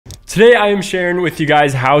Today I am sharing with you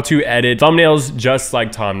guys how to edit thumbnails just like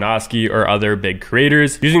Tom Noski or other big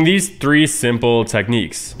creators using these three simple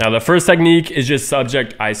techniques. Now the first technique is just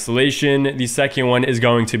subject isolation. The second one is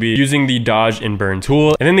going to be using the dodge and burn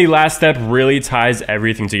tool. And then the last step really ties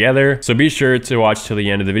everything together. So be sure to watch till the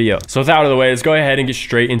end of the video. So with that out of the way, let's go ahead and get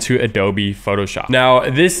straight into Adobe Photoshop. Now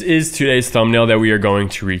this is today's thumbnail that we are going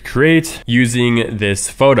to recreate using this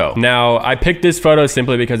photo. Now I picked this photo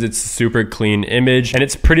simply because it's a super clean image and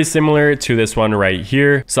it's pretty similar to this one right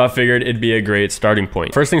here. So I figured it'd be a great starting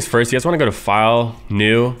point. First things first, you guys want to go to File,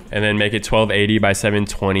 New, and then make it 1280 by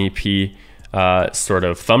 720p sort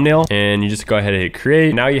of thumbnail. And you just go ahead and hit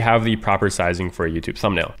create. Now you have the proper sizing for a YouTube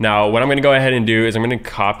thumbnail. Now what I'm going to go ahead and do is I'm going to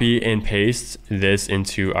copy and paste this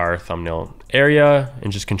into our thumbnail area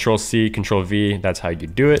and just Control C, Control V. That's how you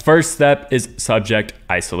do it. First step is subject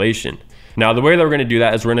isolation. Now the way that we're going to do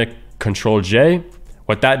that is we're going to Control J.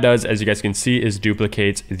 What that does, as you guys can see, is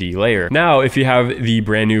duplicates the layer. Now, if you have the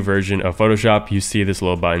brand new version of Photoshop, you see this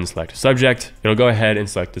little button, select a subject. It'll go ahead and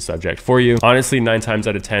select the subject for you. Honestly, 9 times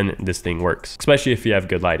out of 10, this thing works, especially if you have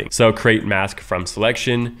good lighting. So create mask from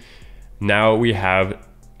selection. Now we have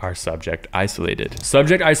our subject isolated.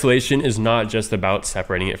 Subject isolation is not just about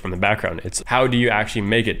separating it from the background. It's how do you actually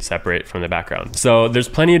make it separate from the background. So there's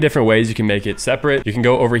plenty of different ways you can make it separate. You can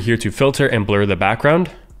go over here to filter and blur the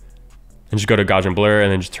background. And just go to gauge and blur and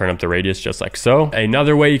then just turn up the radius just like so.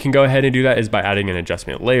 Another way you can go ahead and do that is by adding an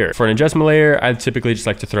adjustment layer. For an adjustment layer, I typically just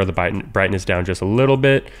like to throw the brightness down just a little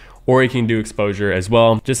bit, or you can do exposure as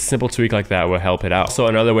well. Just a simple tweak like that will help it out. So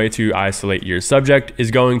another way to isolate your subject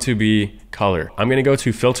is going to be color. I'm gonna go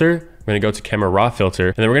to filter, I'm gonna go to camera raw filter,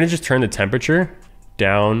 and then we're gonna just turn the temperature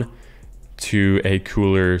down to a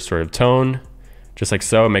cooler sort of tone, just like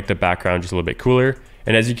so, make the background just a little bit cooler.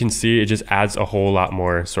 And as you can see, it just adds a whole lot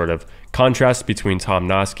more sort of contrast between Tom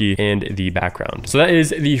Noski and the background. So that is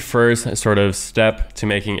the first sort of step to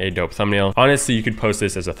making a dope thumbnail. Honestly, you could post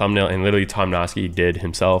this as a thumbnail and literally Tom Noski did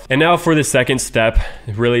himself. And now for the second step,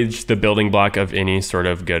 really just the building block of any sort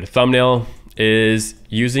of good thumbnail, is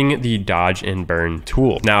using the dodge and burn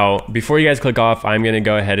tool. Now, before you guys click off, I'm gonna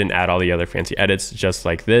go ahead and add all the other fancy edits just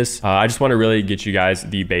like this. I just wanna really get you guys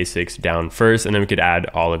the basics down first, and then we could add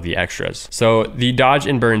all of the extras. So the dodge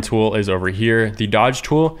and burn tool is over here. The dodge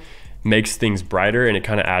tool makes things brighter and it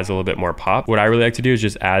kind of adds a little bit more pop. What I really like to do is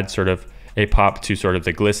just add sort of a pop to sort of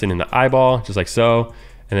the glisten in the eyeball, just like so.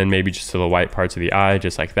 And then maybe just to the white parts of the eye,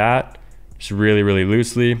 just like that. Just really, really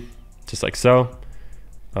loosely, just like so.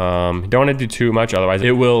 Don't want to do too much, otherwise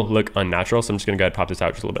it will look unnatural. So I'm just gonna go ahead and pop this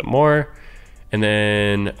out just a little bit more. And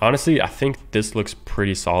then honestly, I think this looks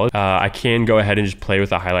pretty solid. I can go ahead and just play with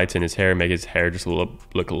the highlights in his hair, make his hair just look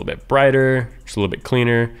a little bit brighter, just a little bit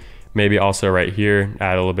cleaner. Maybe also right here,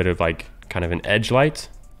 add a little bit of like kind of an edge light,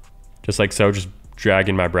 just like so, just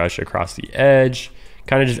dragging my brush across the edge.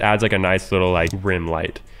 Kind of just adds like a nice little like rim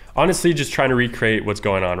light. Honestly, just trying to recreate what's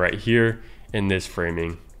going on right here in this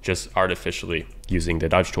framing, just artificially using the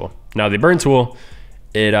dodge tool. Now the burn tool,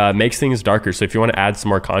 it makes things darker. So if you want to add some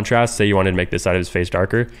more contrast, say you wanted to make this side of his face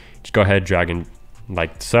darker, just go ahead, drag and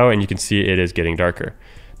like so, and you can see it is getting darker.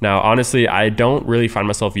 Now, honestly, I don't really find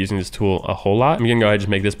myself using this tool a whole lot. I'm gonna go ahead and just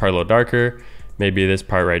make this part a little darker, maybe this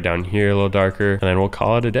part right down here a little darker, and then we'll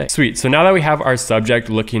call it a day. Sweet, so now that we have our subject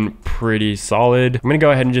looking pretty solid, I'm gonna go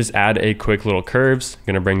ahead and just add a quick little curves. I'm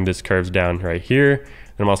gonna bring this curves down right here,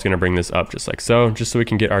 and I'm also gonna bring this up just like so, just so we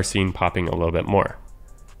can get our scene popping a little bit more.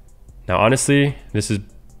 Now, honestly, this is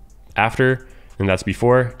after, and that's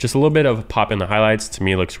before. Just a little bit of a pop in the highlights, to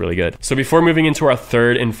me looks really good. So before moving into our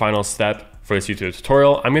third and final step for this YouTube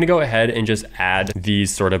tutorial, I'm gonna go ahead and just add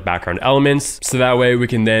these sort of background elements, so that way we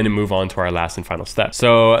can then move on to our last and final step.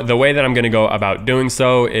 So the way that I'm gonna go about doing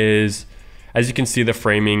so is, as you can see, the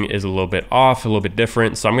framing is a little bit off, a little bit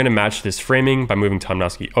different. So I'm gonna match this framing by moving Tom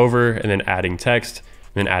Noski over and then adding text,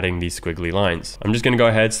 and then adding these squiggly lines. I'm just gonna go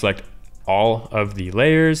ahead, select all of the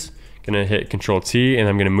layers, gonna hit Control T, and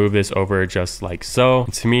I'm gonna move this over just like so.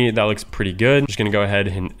 And to me, that looks pretty good. I'm just gonna go ahead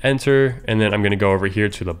and enter, and then I'm gonna go over here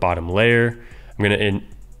to the bottom layer. I'm gonna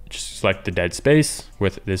just select the dead space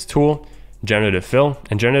with this tool, Generative Fill.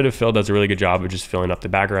 And Generative Fill does a really good job of just filling up the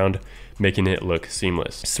background, making it look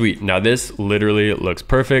seamless. Sweet, now this literally looks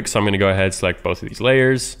perfect. So I'm gonna go ahead, select both of these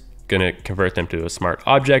layers, gonna convert them to a smart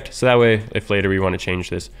object. So that way, if later we wanna change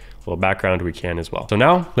this little background, we can as well. So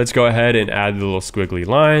now let's go ahead and add the little squiggly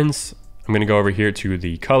lines. I'm gonna go over here to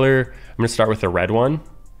the color. I'm gonna start with the red one,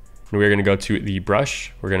 and we're gonna go to the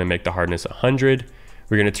brush. We're gonna make the hardness 100.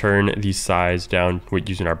 We're gonna turn the size down with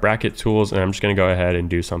using our bracket tools, and I'm just gonna go ahead and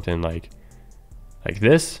do something like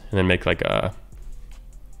this, and then make like a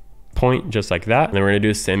point just like that. And then we're gonna do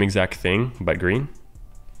the same exact thing, but green.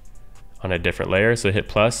 on a different layer. So hit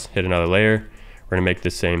plus, hit another layer. We're gonna make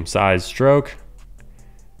the same size stroke.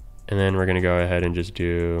 And then we're gonna go ahead and just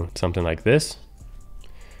do something like this.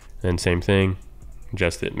 And same thing,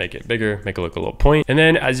 adjust it, make it bigger, make it look a little point. And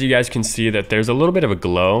then as you guys can see that there's a little bit of a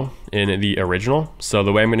glow in the original. So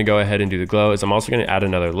the way I'm gonna go ahead and do the glow is I'm also gonna add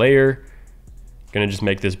another layer. Gonna just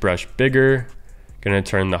make this brush bigger. Gonna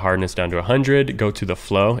turn the hardness down to 100, go to the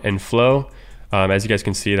flow, and flow, as you guys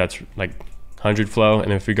can see, that's like 100 flow.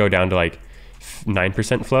 And then if we go down to like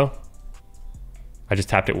 9% flow, I just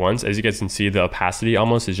tapped it once. As you guys can see, the opacity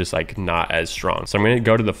almost is just like not as strong. So I'm gonna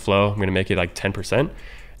go to the flow, I'm gonna make it like 10%.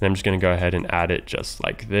 And I'm just gonna go ahead and add it just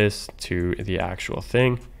like this to the actual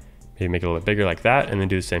thing. Maybe make it a little bit bigger like that, and then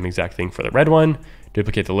do the same exact thing for the red one.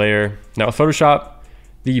 Duplicate the layer. Now with Photoshop,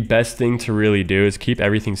 the best thing to really do is keep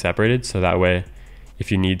everything separated. So that way,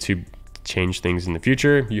 if you need to change things in the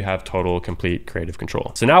future, you have total, complete creative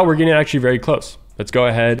control. So now we're getting actually very close. Let's go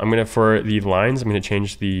ahead. For the lines, I'm gonna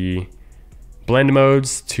change the blend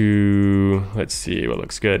modes to, let's see what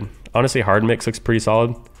looks good. Honestly, hard mix looks pretty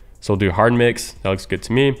solid. So we'll do hard mix, that looks good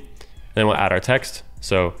to me. And then we'll add our text.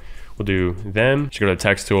 So we'll do them, just go to the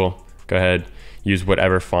text tool, go ahead, use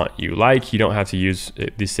whatever font you like. You don't have to use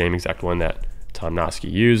the same exact one that Tom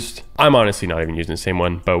Noski used. I'm honestly not even using the same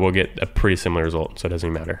one, but we'll get a pretty similar result, so it doesn't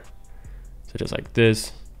even matter. So just like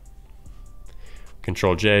this,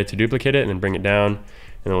 Control J to duplicate it and then bring it down, and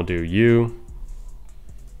then we'll do U,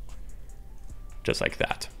 just like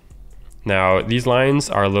that. Now these lines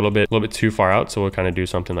are a little bit too far out, so we'll kind of do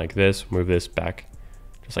something like this, move this back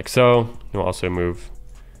just like so, and we'll also move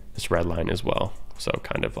this red line as well. So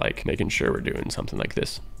kind of like making sure we're doing something like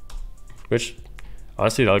this, which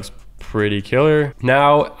honestly that looks pretty killer.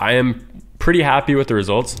 Now I am pretty happy with the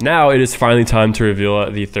results. Now it is finally time to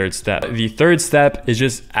reveal the third step. The third step is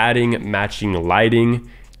just adding matching lighting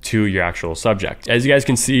to your actual subject. As you guys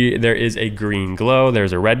can see, there is a green glow,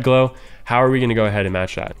 there's a red glow. How are we gonna go ahead and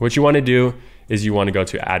match that? What you wanna do is you wanna go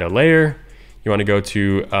to add a layer. You wanna go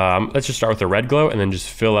to, let's just start with a red glow and then just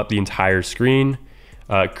fill up the entire screen.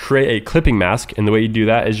 Create a clipping mask, and the way you do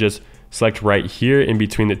that is just select right here in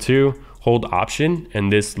between the two, hold Option,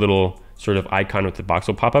 and this little sort of icon with the box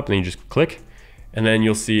will pop up, and then you just click, and then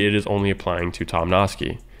you'll see it is only applying to Tom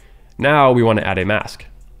Noski. Now we want to add a mask.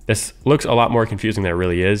 This looks a lot more confusing than it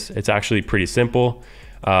really is. It's actually pretty simple.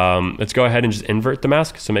 Let's go ahead and just invert the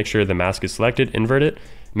mask. So make sure the mask is selected, invert it,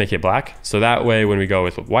 make it black. So that way when we go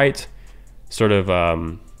with white sort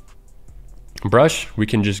of brush, we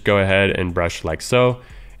can just go ahead and brush like so.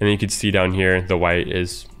 And then you can see down here, the white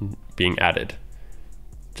is being added,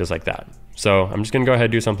 just like that. So I'm just gonna go ahead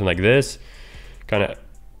and do something like this, kind of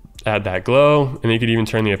add that glow, and then you could even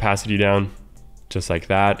turn the opacity down just like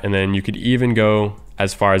that. And then you could even go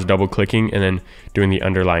as far as double clicking and then doing the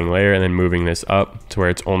underlying layer and then moving this up to where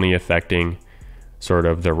it's only affecting sort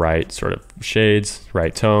of the right sort of shades,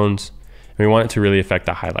 right tones. And we want it to really affect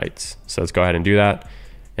the highlights. So let's go ahead and do that.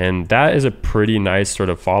 And that is a pretty nice sort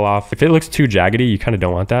of fall off. If it looks too jaggedy, you kind of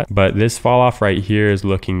don't want that. But this fall off right here is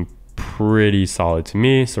looking pretty solid to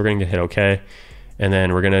me. So we're gonna hit OK. And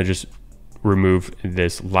then we're gonna just remove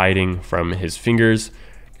this lighting from his fingers.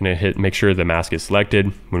 Gonna make sure the mask is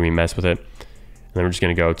selected when we mess with it. And then we're just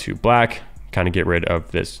gonna go to black, kind of get rid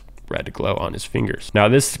of this red glow on his fingers. Now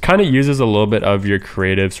this kind of uses a little bit of your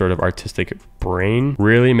creative sort of artistic brain.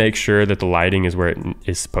 Really make sure that the lighting is where it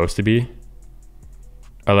is supposed to be.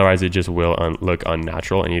 Otherwise it just will look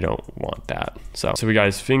unnatural, and you don't want that. So we got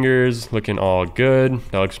his fingers looking all good.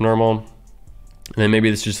 That looks normal. And then maybe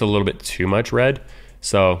it's just a little bit too much red.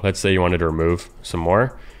 So let's say you wanted to remove some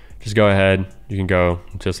more. Just go ahead, you can go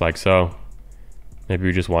just like so. Maybe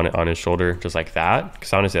we just want it on his shoulder just like that,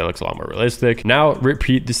 because honestly that looks a lot more realistic. Now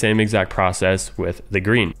repeat the same exact process with the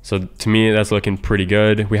green. So to me that's looking pretty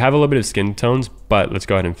good. We have a little bit of skin tones, but let's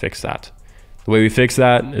go ahead and fix that. The way we fix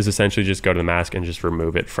that is essentially just go to the mask and just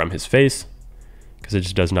remove it from his face, because it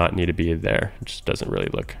just does not need to be there. It just doesn't really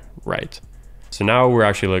look right. So now we're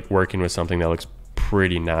actually working with something that looks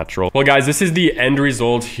pretty natural. Well guys, this is the end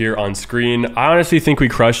result here on screen. I honestly think we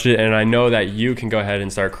crushed it, and I know that you can go ahead and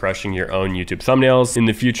start crushing your own YouTube thumbnails in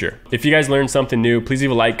the future. If you guys learned something new, please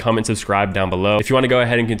leave a like, comment, subscribe down below. If you want to go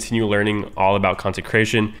ahead and continue learning all about content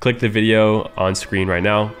creation, click the video on screen right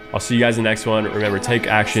now. I'll see you guys in the next one. Remember, take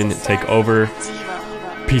action, take over.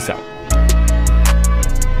 Peace out.